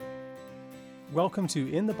Welcome to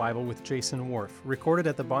In the Bible with Jason Wharf, recorded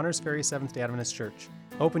at the Bonners Ferry Seventh-day Adventist Church.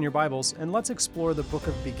 Open your Bibles and let's explore the book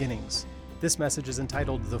of beginnings. This message is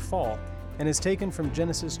entitled The Fall and is taken from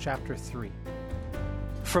Genesis chapter 3.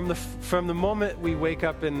 From the moment we wake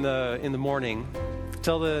up in the morning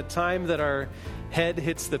till the time that our head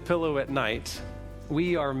hits the pillow at night,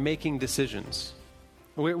 we are making decisions.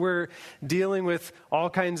 We're dealing with all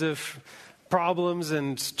kinds of problems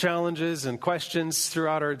and challenges and questions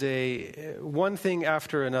throughout our day, one thing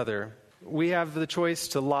after another. We have the choice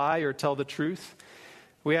to lie or tell the truth.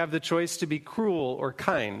 We have the choice to be cruel or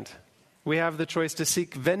kind. We have the choice to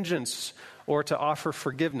seek vengeance or to offer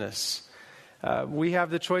forgiveness. We have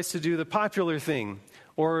the choice to do the popular thing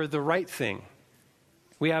or the right thing.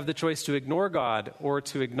 We have the choice to ignore God or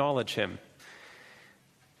to acknowledge Him.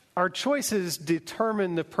 Our choices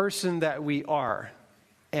determine the person that we are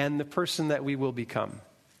and the person that we will become.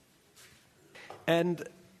 And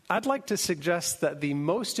I'd like to suggest that the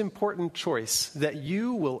most important choice that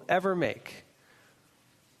you will ever make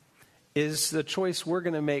is the choice we're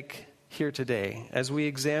going to make here today as we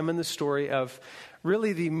examine the story of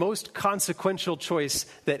really the most consequential choice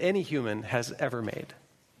that any human has ever made.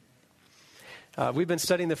 We've been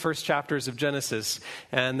studying the first chapters of Genesis,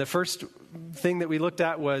 and the first thing that we looked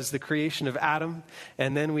at was the creation of Adam,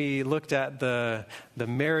 and then we looked at the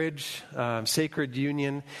marriage, sacred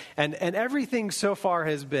union, and everything so far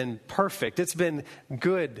has been perfect. It's been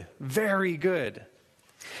good, very good.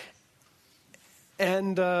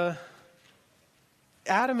 And Adam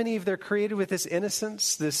and Eve, they're created with this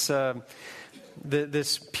innocence, this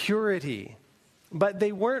purity, but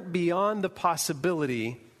they weren't beyond the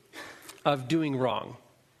possibility of doing wrong.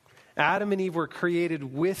 Adam and Eve were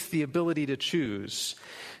created with the ability to choose.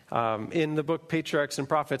 In the book Patriarchs and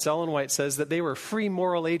Prophets, Ellen White says that they were free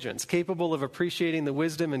moral agents, capable of appreciating the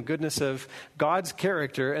wisdom and goodness of God's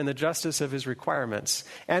character and the justice of His requirements,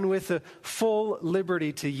 and with the full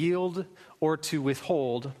liberty to yield or to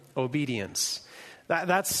withhold obedience.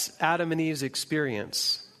 That's Adam and Eve's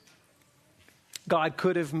experience. God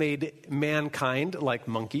could have made mankind like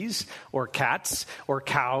monkeys or cats or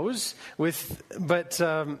cows, but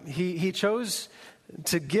he chose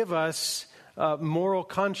to give us moral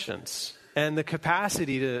conscience and the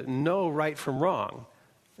capacity to know right from wrong.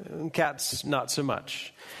 Cats, not so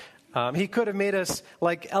much. He could have made us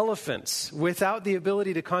like elephants without the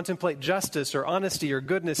ability to contemplate justice or honesty or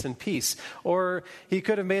goodness and peace. Or He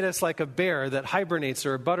could have made us like a bear that hibernates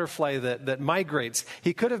or a butterfly that migrates.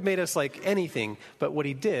 He could have made us like anything, but what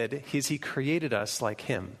He did is He created us like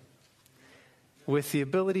Him, with the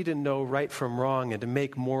ability to know right from wrong and to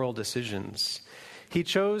make moral decisions. He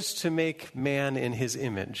chose to make man in His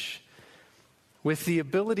image, with the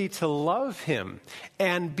ability to love Him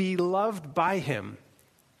and be loved by Him.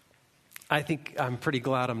 I think I'm pretty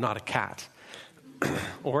glad I'm not a cat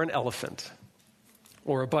or an elephant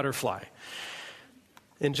or a butterfly.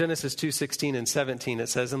 In Genesis 2:16 and 17, it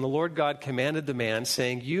says, "And the Lord God commanded the man,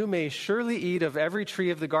 saying, 'You may surely eat of every tree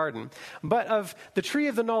of the garden, but of the tree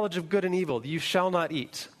of the knowledge of good and evil you shall not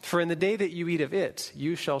eat. For in the day that you eat of it,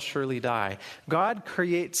 you shall surely die.'" God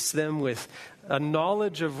creates them with a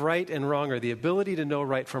knowledge of right and wrong, or the ability to know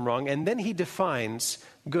right from wrong, and then He defines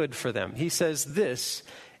good for them. He says, "This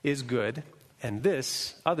is good, and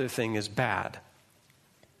this other thing is bad."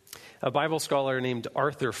 A Bible scholar named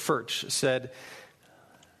Arthur Furch said,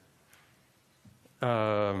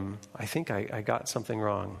 I think I got something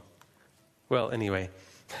wrong. Well, anyway,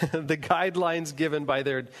 the guidelines given by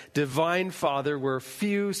their divine Father were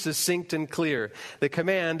few, succinct, and clear. The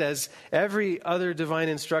command, as every other divine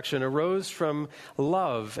instruction, arose from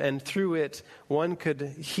love, and through it, one could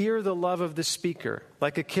hear the love of the speaker.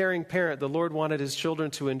 Like a caring parent, the Lord wanted His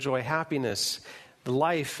children to enjoy happiness,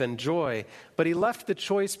 life, and joy, but He left the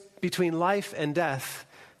choice between life and death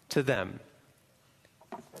to them.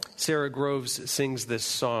 Sarah Groves sings this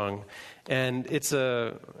song, and it's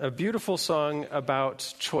a beautiful song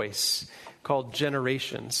about choice called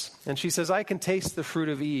Generations. And she says, "I can taste the fruit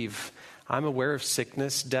of Eve. I'm aware of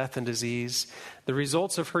sickness, death, and disease. The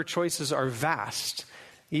results of her choices are vast.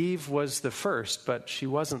 Eve was the first, but she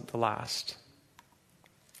wasn't the last.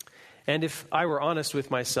 And if I were honest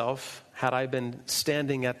with myself, had I been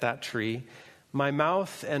standing at that tree, my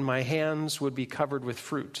mouth and my hands would be covered with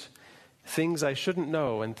fruit, things I shouldn't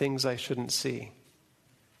know and things I shouldn't see.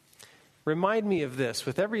 Remind me of this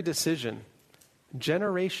with every decision.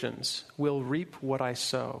 Generations will reap what I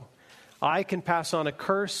sow. I can pass on a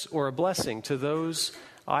curse or a blessing to those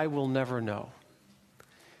I will never know."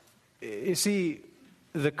 You see,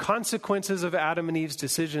 the consequences of Adam and Eve's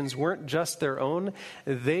decisions weren't just their own.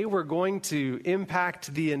 They were going to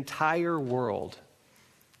impact the entire world.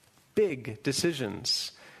 big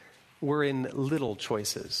decisions were in little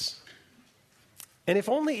choices. And if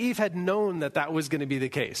only Eve had known that that was going to be the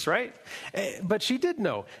case, right? But she did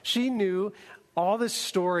know. She knew all the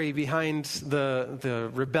story behind the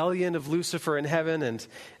rebellion of Lucifer in heaven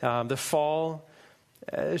and the fall.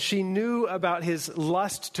 She knew about his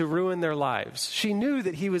lust to ruin their lives. She knew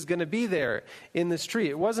that he was going to be there in this tree.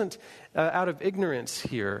 It wasn't out of ignorance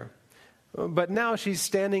here. But now she's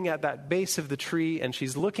standing at that base of the tree and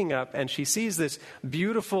she's looking up and she sees this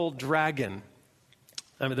beautiful dragon.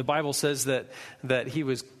 I mean, the Bible says that he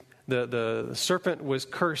was the serpent was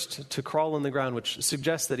cursed to crawl on the ground, which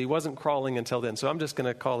suggests that he wasn't crawling until then. So I'm just going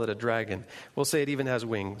to call it a dragon. We'll say it even has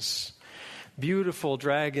wings. Beautiful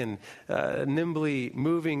dragon, nimbly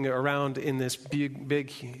moving around in this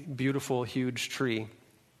big, beautiful, huge tree.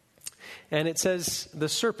 And it says the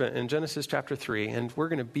serpent in Genesis chapter 3, and we're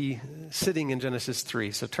going to be sitting in Genesis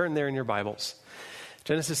 3, so turn there in your Bibles.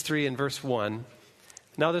 Genesis 3 and verse 1.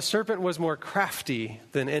 Now the serpent was more crafty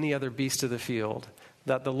than any other beast of the field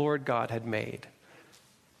that the Lord God had made.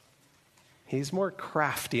 He's more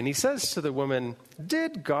crafty. And he says to the woman,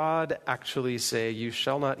 did God actually say, you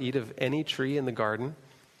shall not eat of any tree in the garden?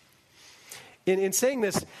 In saying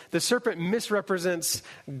this, the serpent misrepresents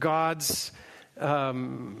God's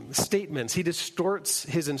statements. He distorts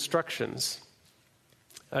his instructions.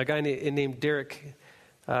 A guy named Derek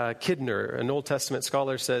Kidner, an Old Testament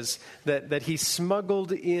scholar, says that he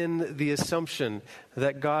smuggled in the assumption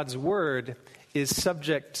that God's word is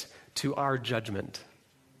subject to our judgment.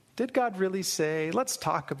 Did God really say, let's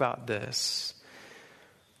talk about this?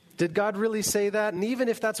 Did God really say that? And even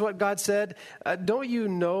if that's what God said, don't you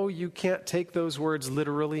know you can't take those words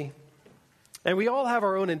literally? And we all have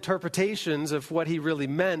our own interpretations of what he really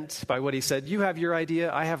meant by what he said. You have your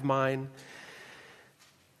idea, I have mine.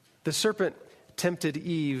 The serpent tempted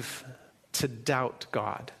Eve to doubt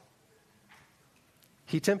God.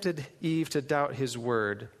 He tempted Eve to doubt his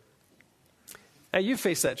word. Now, you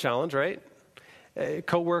face that challenge, right?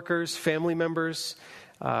 Co-workers, family members,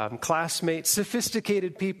 classmates,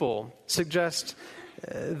 sophisticated people suggest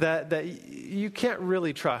that you can't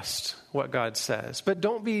really trust what God says. But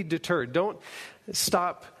don't be deterred. Don't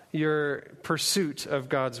stop your pursuit of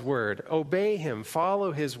God's word. Obey him.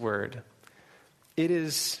 Follow his word. It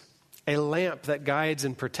is a lamp that guides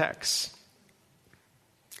and protects.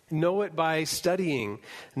 Know it by studying.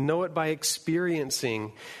 Know it by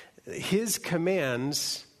experiencing. His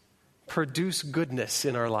commands produce goodness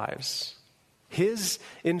in our lives. His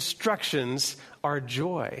instructions are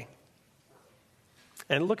joy.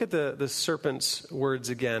 And look at the serpent's words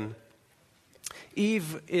again.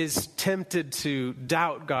 Eve is tempted to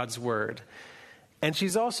doubt God's word. And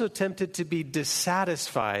she's also tempted to be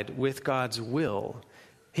dissatisfied with God's will.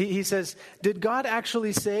 He says, did God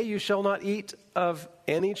actually say you shall not eat of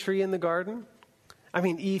any tree in the garden? I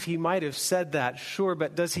mean, Eve, he might have said that, sure,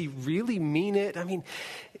 but does he really mean it? I mean,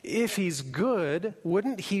 if he's good,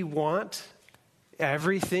 wouldn't he want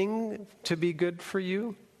everything to be good for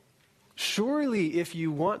you? Surely if you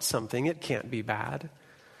want something, it can't be bad.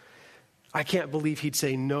 I can't believe he'd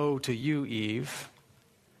say no to you, Eve.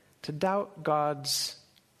 To doubt God's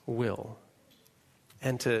will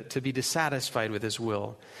and to be dissatisfied with his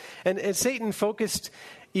will. And Satan focused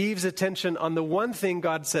Eve's attention on the one thing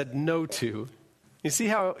God said no to. You see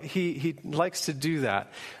how he likes to do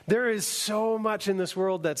that. There is so much in this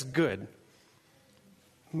world that's good.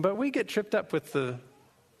 But we get tripped up with the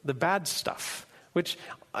bad stuff, which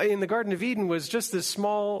in the Garden of Eden was just this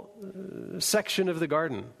small section of the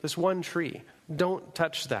garden, this one tree. Don't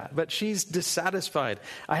touch that. But she's dissatisfied.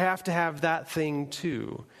 I have to have that thing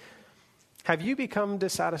too. Have you become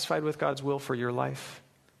dissatisfied with God's will for your life?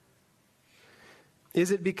 Is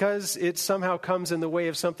it because it somehow comes in the way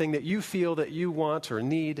of something that you feel that you want or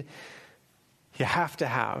need? You have to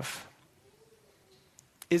have.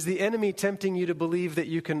 Is the enemy tempting you to believe that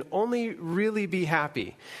you can only really be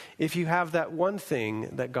happy if you have that one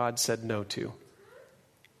thing that God said no to?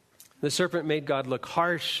 The serpent made God look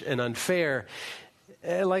harsh and unfair,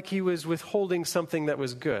 like he was withholding something that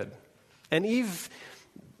was good. And Eve,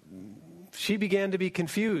 she began to be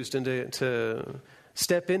confused and to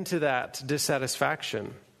step into that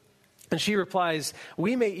dissatisfaction. And she replies,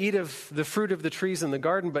 we may eat of the fruit of the trees in the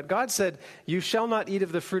garden, but God said, you shall not eat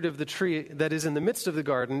of the fruit of the tree that is in the midst of the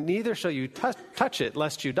garden, neither shall you touch it,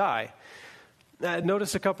 lest you die.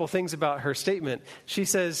 Notice a couple things about her statement. She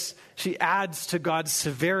says, she adds to God's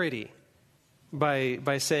severity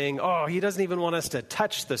by saying, oh, he doesn't even want us to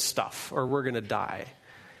touch this stuff or we're going to die.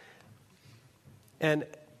 And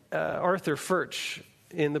Arthur Furch,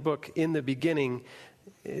 in the book In the Beginning,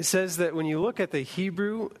 it says that when you look at the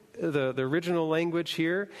Hebrew the original language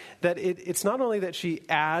here, that it's not only that she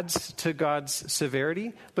adds to God's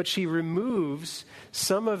severity, but she removes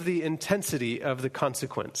some of the intensity of the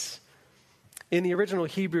consequence. In the original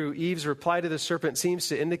Hebrew, Eve's reply to the serpent seems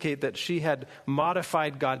to indicate that she had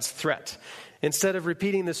modified God's threat. Instead of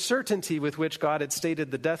repeating the certainty with which God had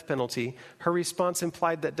stated the death penalty, her response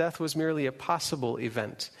implied that death was merely a possible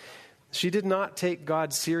event. She did not take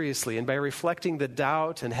God seriously, and by reflecting the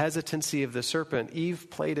doubt and hesitancy of the serpent, Eve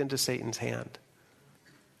played into Satan's hand.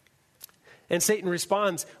 And Satan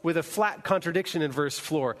responds with a flat contradiction in verse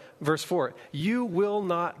 4. You will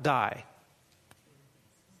not die.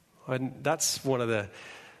 And that's one of the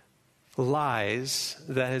lies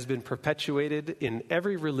that has been perpetuated in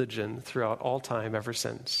every religion throughout all time ever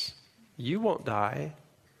since. You won't die.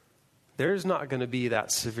 There's not going to be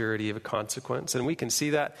that severity of a consequence. And we can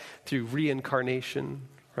see that through reincarnation,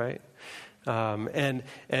 right? And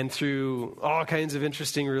through all kinds of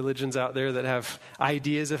interesting religions out there that have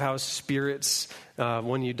ideas of how spirits,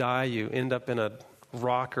 when you die, you end up in a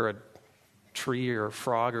rock or a tree or a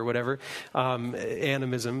frog or whatever.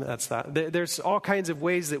 Animism, that's that. There's all kinds of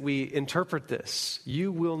ways that we interpret this.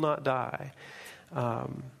 You will not die.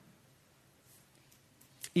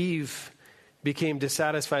 Eve became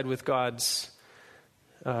dissatisfied with God's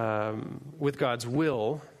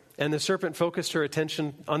will, and the serpent focused her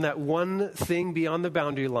attention on that one thing beyond the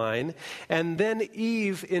boundary line. And then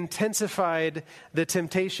Eve intensified the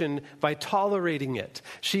temptation by tolerating it.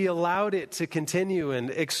 She allowed it to continue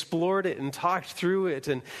and explored it and talked through it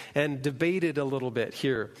and debated a little bit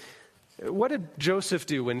here. What did Joseph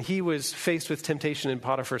do when he was faced with temptation in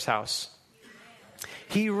Potiphar's house?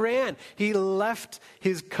 He ran. He left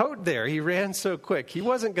his coat there. He ran so quick. He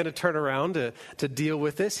wasn't going to turn around to deal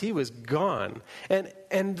with this. He was gone.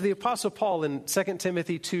 And the Apostle Paul in 2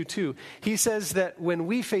 Timothy 2:2, he says that when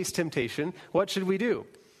we face temptation, what should we do?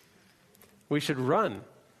 We should run.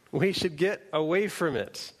 We should get away from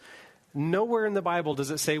it. Nowhere in the Bible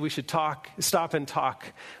does it say we should stop and talk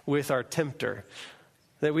with our tempter,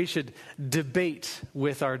 that we should debate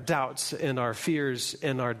with our doubts and our fears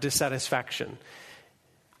and our dissatisfaction.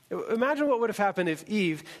 Imagine what would have happened if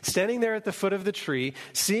Eve, standing there at the foot of the tree,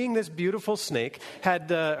 seeing this beautiful snake, had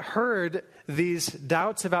heard these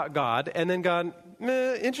doubts about God and then gone,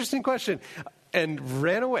 interesting question, and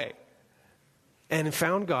ran away and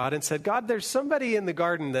found God and said, God, there's somebody in the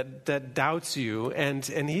garden that doubts you, and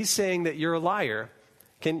he's saying that you're a liar.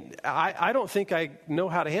 I don't think I know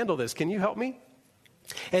how to handle this. Can you help me?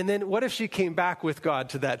 And then what if she came back with God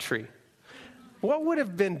to that tree? What would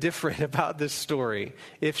have been different about this story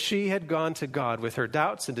if she had gone to God with her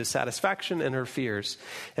doubts and dissatisfaction and her fears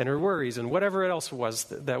and her worries and whatever else was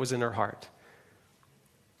that was in her heart?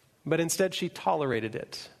 But instead she tolerated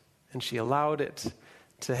it and she allowed it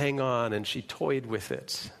to hang on and she toyed with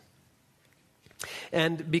it.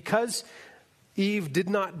 And because Eve did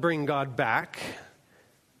not bring God back,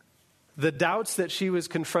 the doubts that she was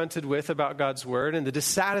confronted with about God's word and the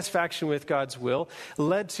dissatisfaction with God's will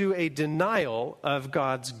led to a denial of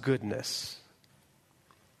God's goodness.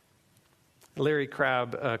 Larry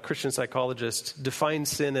Crabb, a Christian psychologist, defines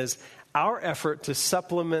sin as our effort to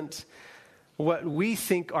supplement what we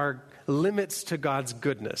think are limits to God's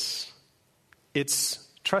goodness. It's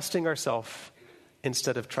trusting ourselves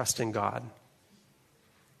instead of trusting God.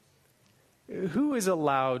 Who is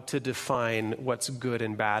allowed to define what's good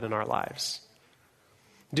and bad in our lives?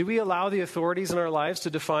 Do we allow the authorities in our lives to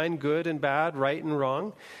define good and bad, right and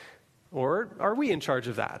wrong? Or are we in charge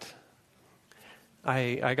of that?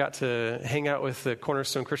 I got to hang out with the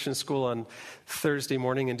Cornerstone Christian School on Thursday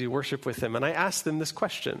morning and do worship with them. And I asked them this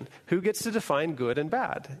question: who gets to define good and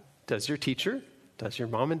bad? Does your teacher? Does your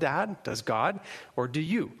mom and dad? Does God? Or do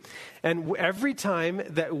you? And every time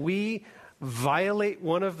that we violate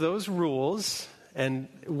one of those rules, and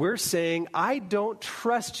we're saying, I don't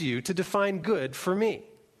trust you to define good for me.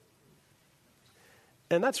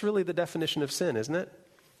 And that's really the definition of sin, isn't it?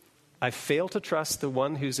 I fail to trust the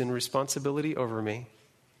one who's in responsibility over me.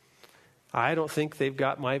 I don't think they've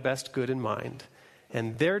got my best good in mind.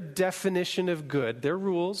 And their definition of good, their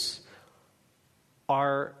rules,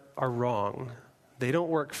 are wrong. They don't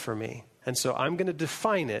work for me. And so I'm going to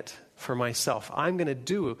define it for myself. I'm going to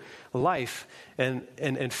do life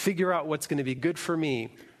and figure out what's going to be good for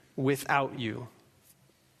me without you.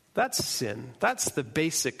 That's sin. That's the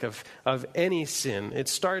basic of any sin. It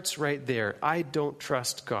starts right there. I don't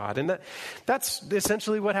trust God. And that's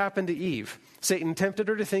essentially what happened to Eve. Satan tempted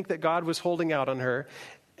her to think that God was holding out on her,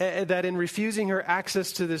 that in refusing her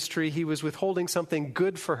access to this tree, he was withholding something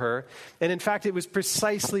good for her. And in fact, it was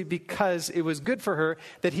precisely because it was good for her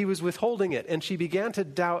that he was withholding it. And she began to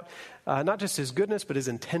doubt not just his goodness, but his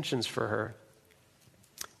intentions for her.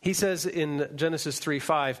 He says in Genesis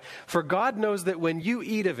 3:5, "For God knows that when you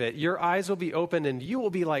eat of it, your eyes will be opened and you will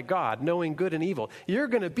be like God, knowing good and evil." You're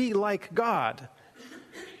going to be like God.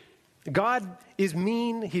 God is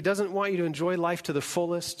mean. He doesn't want you to enjoy life to the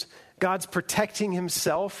fullest. God's protecting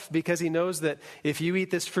himself because he knows that if you eat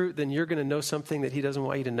this fruit, then you're going to know something that he doesn't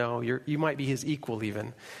want you to know. You might be his equal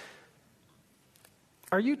even.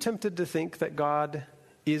 Are you tempted to think that God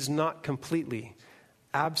is not completely,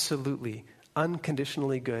 absolutely,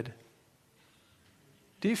 unconditionally good?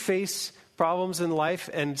 Do you face problems in life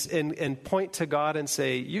and point to God and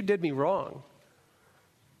say, "You did me wrong"?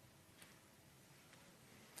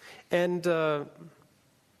 And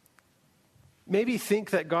maybe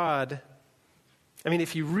think that God,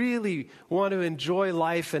 if you really want to enjoy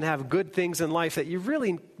life and have good things in life, that you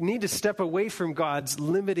really need to step away from God's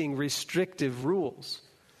limiting, restrictive rules.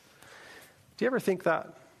 Do you ever think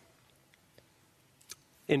that?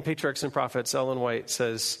 In Patriarchs and Prophets, Ellen White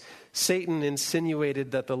says, "Satan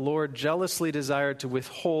insinuated that the Lord jealously desired to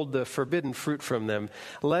withhold the forbidden fruit from them,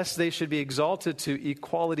 lest they should be exalted to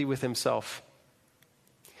equality with himself.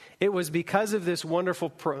 It was because of this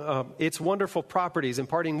its wonderful properties,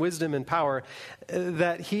 imparting wisdom and power,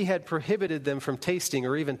 that he had prohibited them from tasting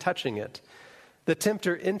or even touching it. The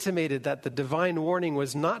tempter intimated that the divine warning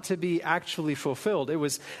was not to be actually fulfilled. It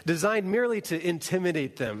was designed merely to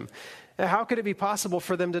intimidate them. How could it be possible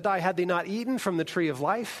for them to die? Had they not eaten from the tree of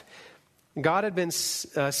life? God had been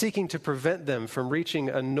seeking to prevent them from reaching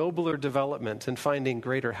a nobler development and finding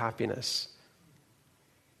greater happiness."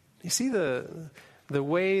 You see the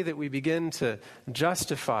way that we begin to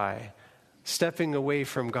justify stepping away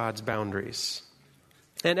from God's boundaries.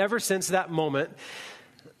 And ever since that moment,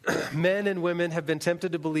 men and women have been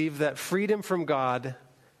tempted to believe that freedom from God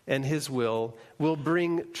and his will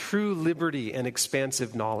bring true liberty and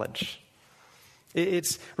expansive knowledge.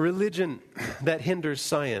 It's religion that hinders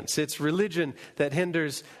science. It's religion that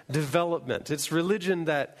hinders development. It's religion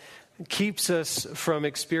that keeps us from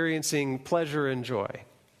experiencing pleasure and joy,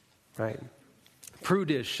 right?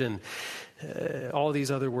 Prudish and all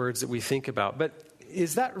these other words that we think about. But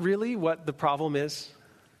is that really what the problem is?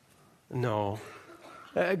 No.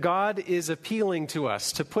 God is appealing to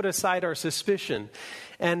us to put aside our suspicion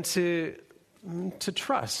and to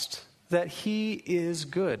trust that he is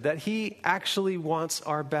good, that he actually wants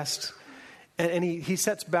our best. And he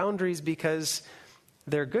sets boundaries because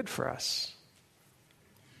they're good for us.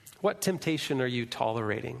 What temptation are you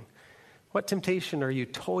tolerating? What temptation are you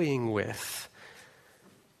toying with?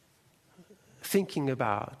 Thinking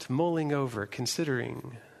about, mulling over,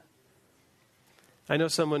 considering. I know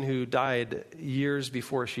someone who died years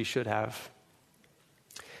before she should have.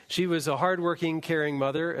 She was a hardworking, caring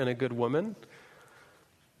mother and a good woman,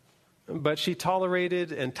 but she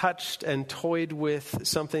tolerated and touched and toyed with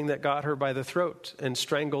something that got her by the throat and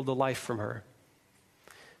strangled the life from her.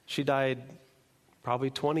 She died probably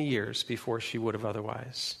 20 years before she would have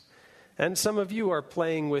otherwise. And some of you are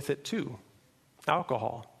playing with it too.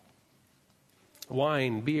 Alcohol.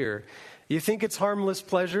 Wine, beer. You think it's harmless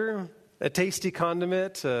pleasure, a tasty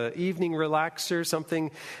condiment, an evening relaxer,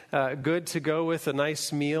 something good to go with a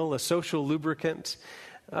nice meal, a social lubricant.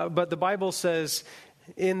 But the Bible says,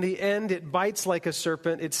 in the end, it bites like a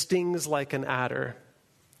serpent, it stings like an adder.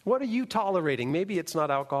 What are you tolerating? Maybe it's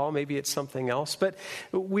not alcohol, maybe it's something else. But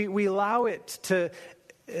we allow it to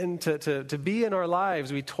be in our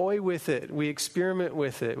lives. We toy with it. We experiment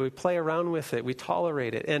with it. We play around with it. We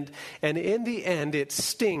tolerate it. And in the end, it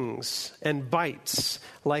stings and bites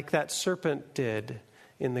like that serpent did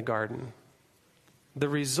in the garden. The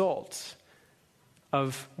result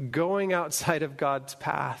of going outside of God's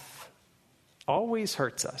path always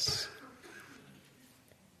hurts us.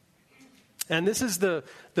 And this is the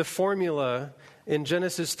formula in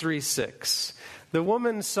Genesis 3:6. The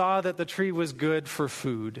woman saw that the tree was good for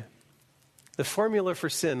food. The formula for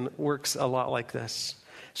sin works a lot like this.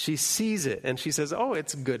 She sees it and she says, "Oh,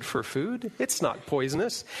 it's good for food. It's not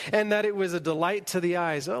poisonous." And that it was a delight to the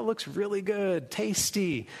eyes. "Oh, it looks really good,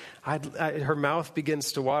 tasty." Her mouth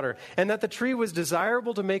begins to water. And that the tree was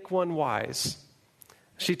desirable to make one wise.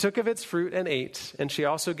 She took of its fruit and ate, and she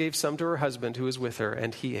also gave some to her husband who was with her,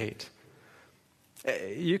 and he ate.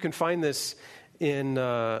 You can find this in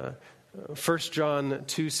 1 John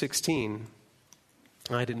 2:16.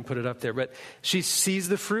 I didn't put it up there, but she sees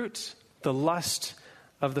the fruit, the lust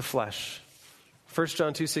of the flesh. 1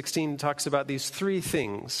 John 2:16 talks about these three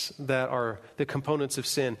things that are the components of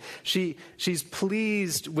sin. She's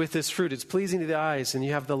pleased with this fruit. It's pleasing to the eyes, and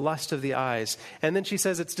you have the lust of the eyes. And then she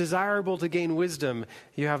says it's desirable to gain wisdom.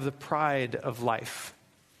 You have the pride of life.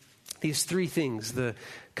 These three things, the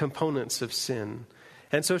components of sin.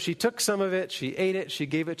 And so she took some of it, she ate it, she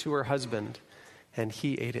gave it to her husband, and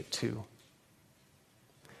he ate it too.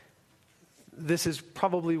 This is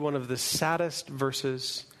probably one of the saddest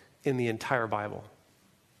verses in the entire Bible.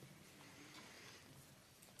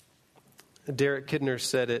 Derek Kidner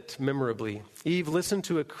said it memorably. Eve listened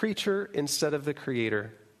to a creature instead of the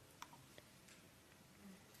Creator,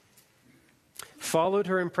 followed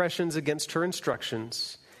her impressions against her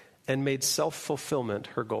instructions, and made self-fulfillment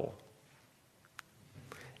her goal.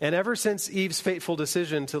 And ever since Eve's fateful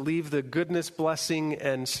decision to leave the goodness, blessing,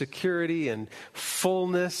 and security and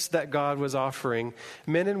fullness that God was offering,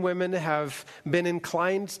 men and women have been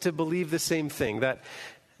inclined to believe the same thing, that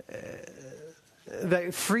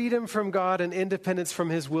freedom from God and independence from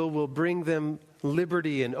His will bring them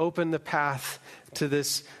liberty and open the path to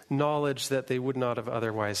this knowledge that they would not have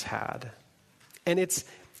otherwise had. And it's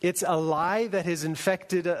a lie that has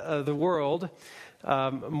infected the world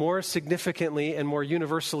more significantly and more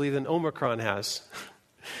universally than Omicron has.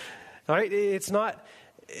 All right, it's not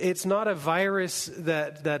a virus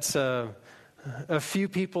that's a few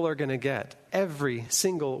people are going to get. Every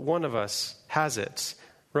single one of us has it.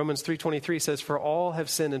 Romans 3:23 says, "For all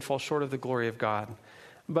have sinned and fall short of the glory of God."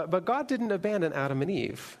 But God didn't abandon Adam and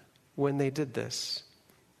Eve when they did this.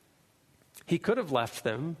 He could have left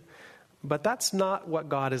them, but that's not what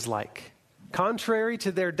God is like. Contrary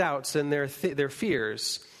to their doubts and their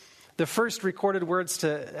fears, the first recorded words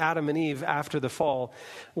to Adam and Eve after the fall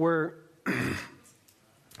were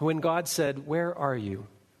when God said, "Where are you?"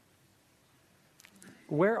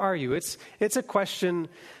 Where are you? It's a question.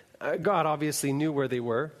 God obviously knew where they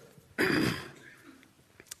were.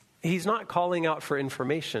 He's not calling out for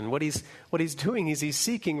information. What he's doing is he's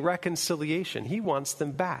seeking reconciliation. He wants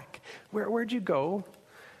them back. Where'd you go?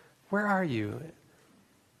 Where are you?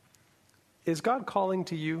 Is God calling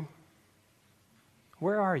to you?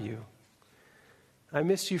 Where are you? I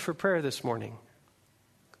missed you for prayer this morning.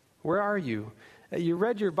 Where are you? You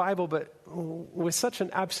read your Bible, but with such an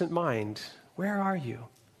absent mind. Where are you?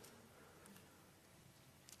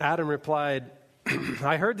 Adam replied,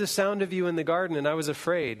 "I heard the sound of you in the garden, and I was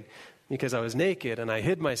afraid because I was naked and I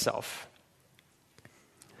hid myself."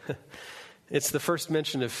 It's the first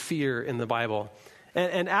mention of fear in the Bible.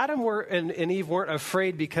 And Adam and Eve weren't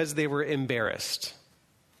afraid because they were embarrassed.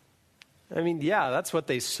 I mean, yeah, that's what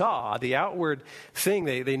they saw. The outward thing,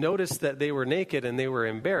 they noticed that they were naked and they were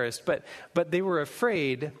embarrassed. But they were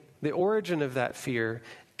afraid. The origin of that fear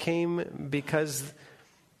came because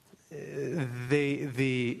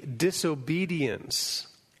the disobedience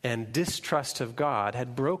and distrust of God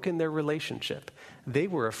had broken their relationship. They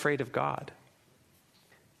were afraid of God.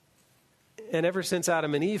 And ever since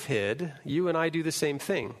Adam and Eve hid, you and I do the same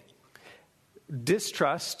thing.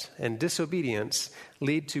 Distrust and disobedience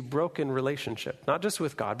lead to broken relationship, not just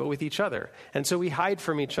with God, but with each other. And so we hide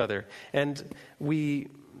from each other, and we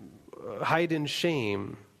hide in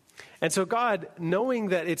shame. And so God, knowing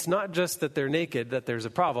that it's not just that they're naked, that there's a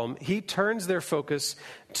problem, He turns their focus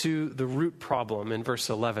to the root problem in verse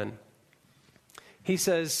 11. He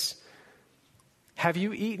says, "Have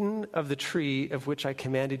you eaten of the tree of which I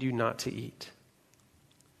commanded you not to eat?"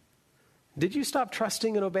 Did you stop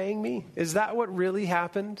trusting and obeying me? Is that what really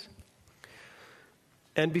happened?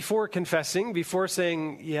 And before confessing, before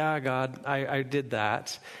saying, "Yeah, God, I did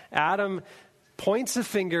that," Adam points a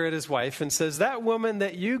finger at his wife and says, "That woman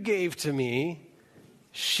that you gave to me,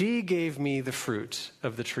 she gave me the fruit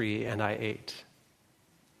of the tree and I ate."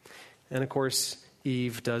 And of course,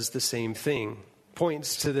 Eve does the same thing.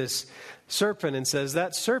 Points to this serpent and says,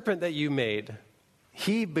 "That serpent that you made,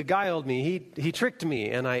 he beguiled me, he tricked me,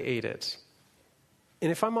 and I ate it."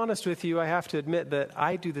 And if I'm honest with you, I have to admit that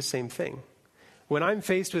I do the same thing. When I'm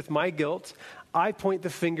faced with my guilt, I point the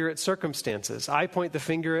finger at circumstances. I point the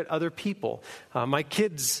finger at other people, my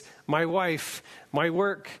kids, my wife, my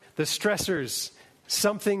work, the stressors.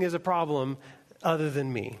 Something is a problem other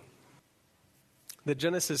than me. The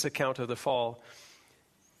Genesis account of the fall,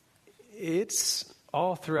 it's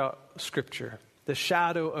all throughout Scripture. The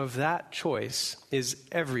shadow of that choice is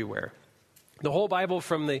everywhere. The whole Bible,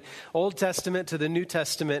 from the Old Testament to the New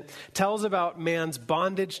Testament, tells about man's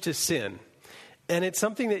bondage to sin. And it's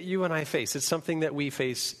something that you and I face. It's something that we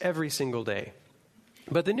face every single day.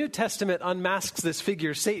 But the New Testament unmasks this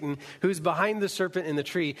figure, Satan, who's behind the serpent in the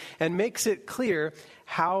tree, and makes it clear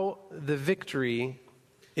how the victory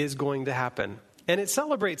is going to happen. And it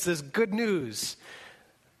celebrates this good news,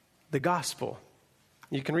 the gospel.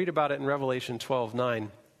 You can read about it in Revelation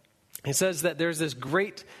 12:9. It says that there's this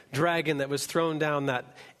great dragon that was thrown down,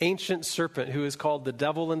 that ancient serpent who is called the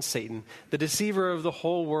devil and Satan, the deceiver of the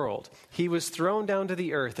whole world. He was thrown down to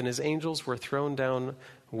the earth, and his angels were thrown down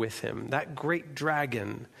with him. That great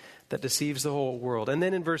dragon that deceives the whole world. And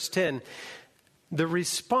then in verse 10, the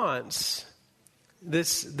response,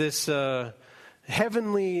 this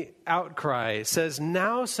heavenly outcry says,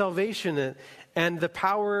 "Now salvation and the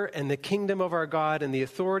power and the kingdom of our God and the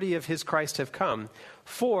authority of his Christ have come.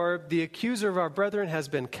 For the accuser of our brethren has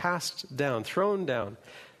been cast down," thrown down,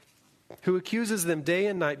 "who accuses them day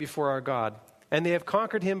and night before our God. And they have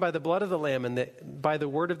conquered him by the blood of the Lamb and by the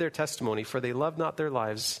word of their testimony, for they love not their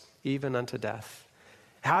lives even unto death."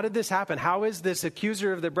 How did this happen? How is this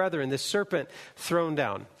accuser of the brethren, this serpent, thrown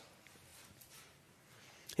down?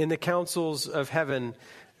 In the councils of heaven,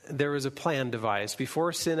 there was a plan devised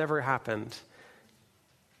before sin ever happened.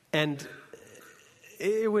 And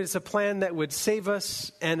it was a plan that would save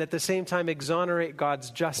us and at the same time exonerate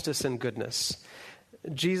God's justice and goodness.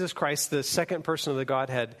 Jesus Christ, the second person of the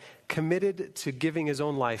Godhead, committed to giving his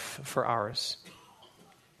own life for ours.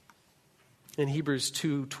 In Hebrews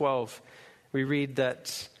 2:12, we read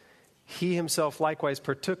that he himself likewise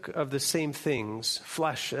partook of the same things,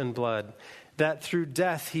 flesh and blood, that through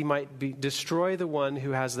death he might destroy the one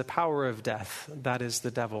who has the power of death, that is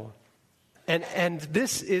the devil. And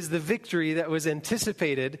this is the victory that was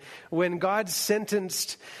anticipated when God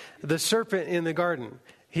sentenced the serpent in the garden.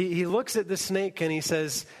 He looks at the snake and he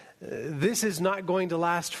says, "This is not going to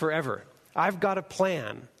last forever. I've got a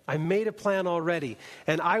plan. I made a plan already.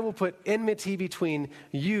 And I will put enmity between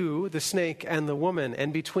you, the snake, and the woman,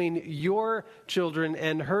 and between your children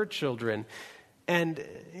and her children. And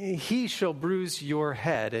he shall bruise your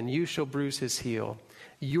head, and you shall bruise his heel."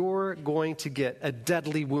 You're going to get a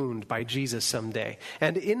deadly wound by Jesus someday.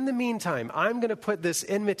 And in the meantime, I'm going to put this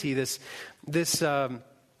enmity, this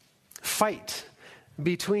fight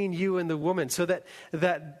between you and the woman, so that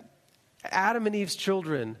Adam and Eve's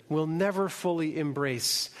children will never fully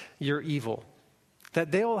embrace your evil.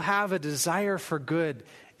 That they will have a desire for good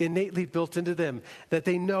innately built into them, that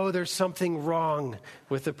they know there's something wrong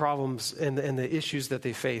with the problems and the issues that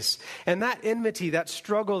they face. And that enmity, that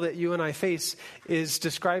struggle that you and I face, is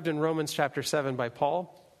described in Romans chapter 7 by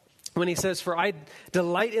Paul, when he says, "For I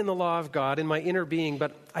delight in the law of God in my inner being,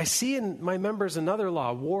 but I see in my members another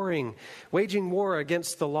law, waging war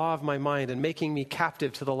against the law of my mind and making me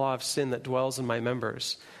captive to the law of sin that dwells in my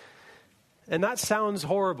members." And that sounds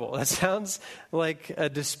horrible. That sounds like a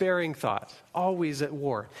despairing thought, always at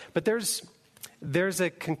war. But there's a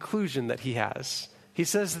conclusion that he has. He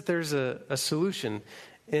says that there's a solution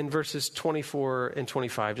in verses 24 and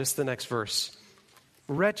 25, just the next verse.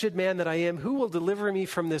 "Wretched man that I am, who will deliver me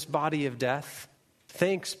from this body of death?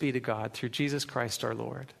 Thanks be to God through Jesus Christ our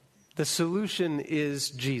Lord." The solution is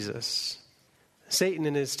Jesus. Satan,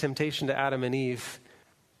 in his temptation to Adam and Eve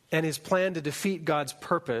and his plan to defeat God's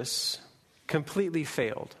purpose, completely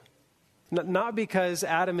failed. Not because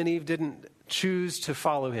Adam and Eve didn't choose to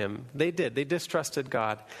follow him. They did. They distrusted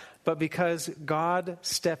God. But because God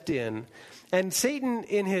stepped in. And Satan,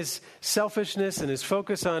 in his selfishness and his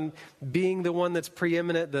focus on being the one that's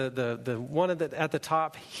preeminent, the one at the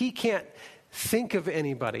top, he can't think of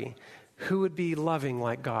anybody who would be loving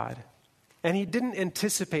like God. And he didn't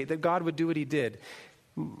anticipate that God would do what he did.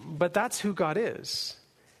 But that's who God is.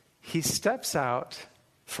 He steps out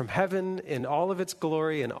from heaven in all of its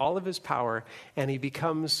glory and all of his power, and he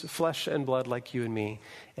becomes flesh and blood like you and me.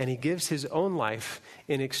 And he gives his own life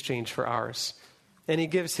in exchange for ours. And he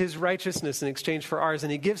gives his righteousness in exchange for ours.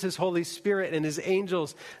 And he gives his Holy Spirit and his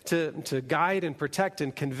angels to guide and protect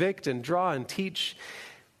and convict and draw and teach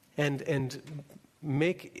and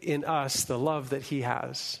make in us the love that he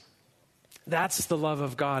has. That's the love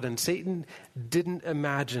of God. And Satan didn't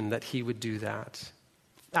imagine that he would do that.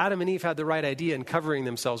 Adam and Eve had the right idea in covering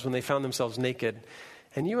themselves when they found themselves naked.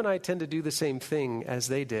 And you and I tend to do the same thing as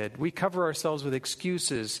they did. We cover ourselves with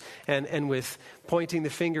excuses and with pointing the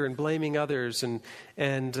finger and blaming others and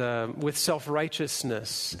with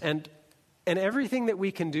self-righteousness. And everything that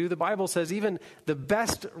we can do, the Bible says even the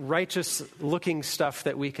best righteous-looking stuff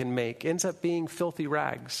that we can make ends up being filthy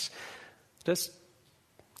rags. Just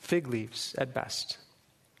fig leaves at best.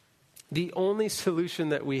 The only solution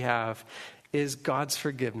that we have is God's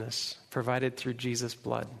forgiveness provided through Jesus'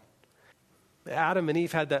 blood. Adam and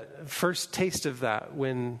Eve had that first taste of that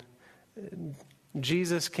when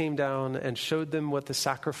Jesus came down and showed them what the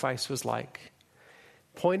sacrifice was like,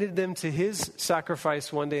 pointed them to his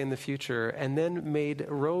sacrifice one day in the future, and then made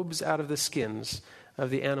robes out of the skins of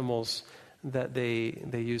the animals that they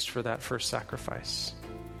used for that first sacrifice.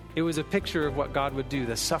 It was a picture of what God would do,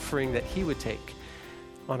 the suffering that he would take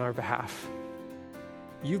on our behalf.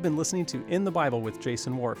 You've been listening to In the Bible with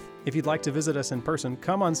Jason Wharf. If you'd like to visit us in person,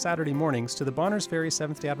 come on Saturday mornings to the Bonners Ferry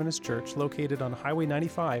Seventh-day Adventist Church located on Highway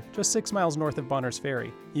 95, just 6 miles north of Bonners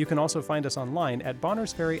Ferry. You can also find us online at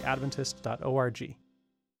bonnersferryadventist.org.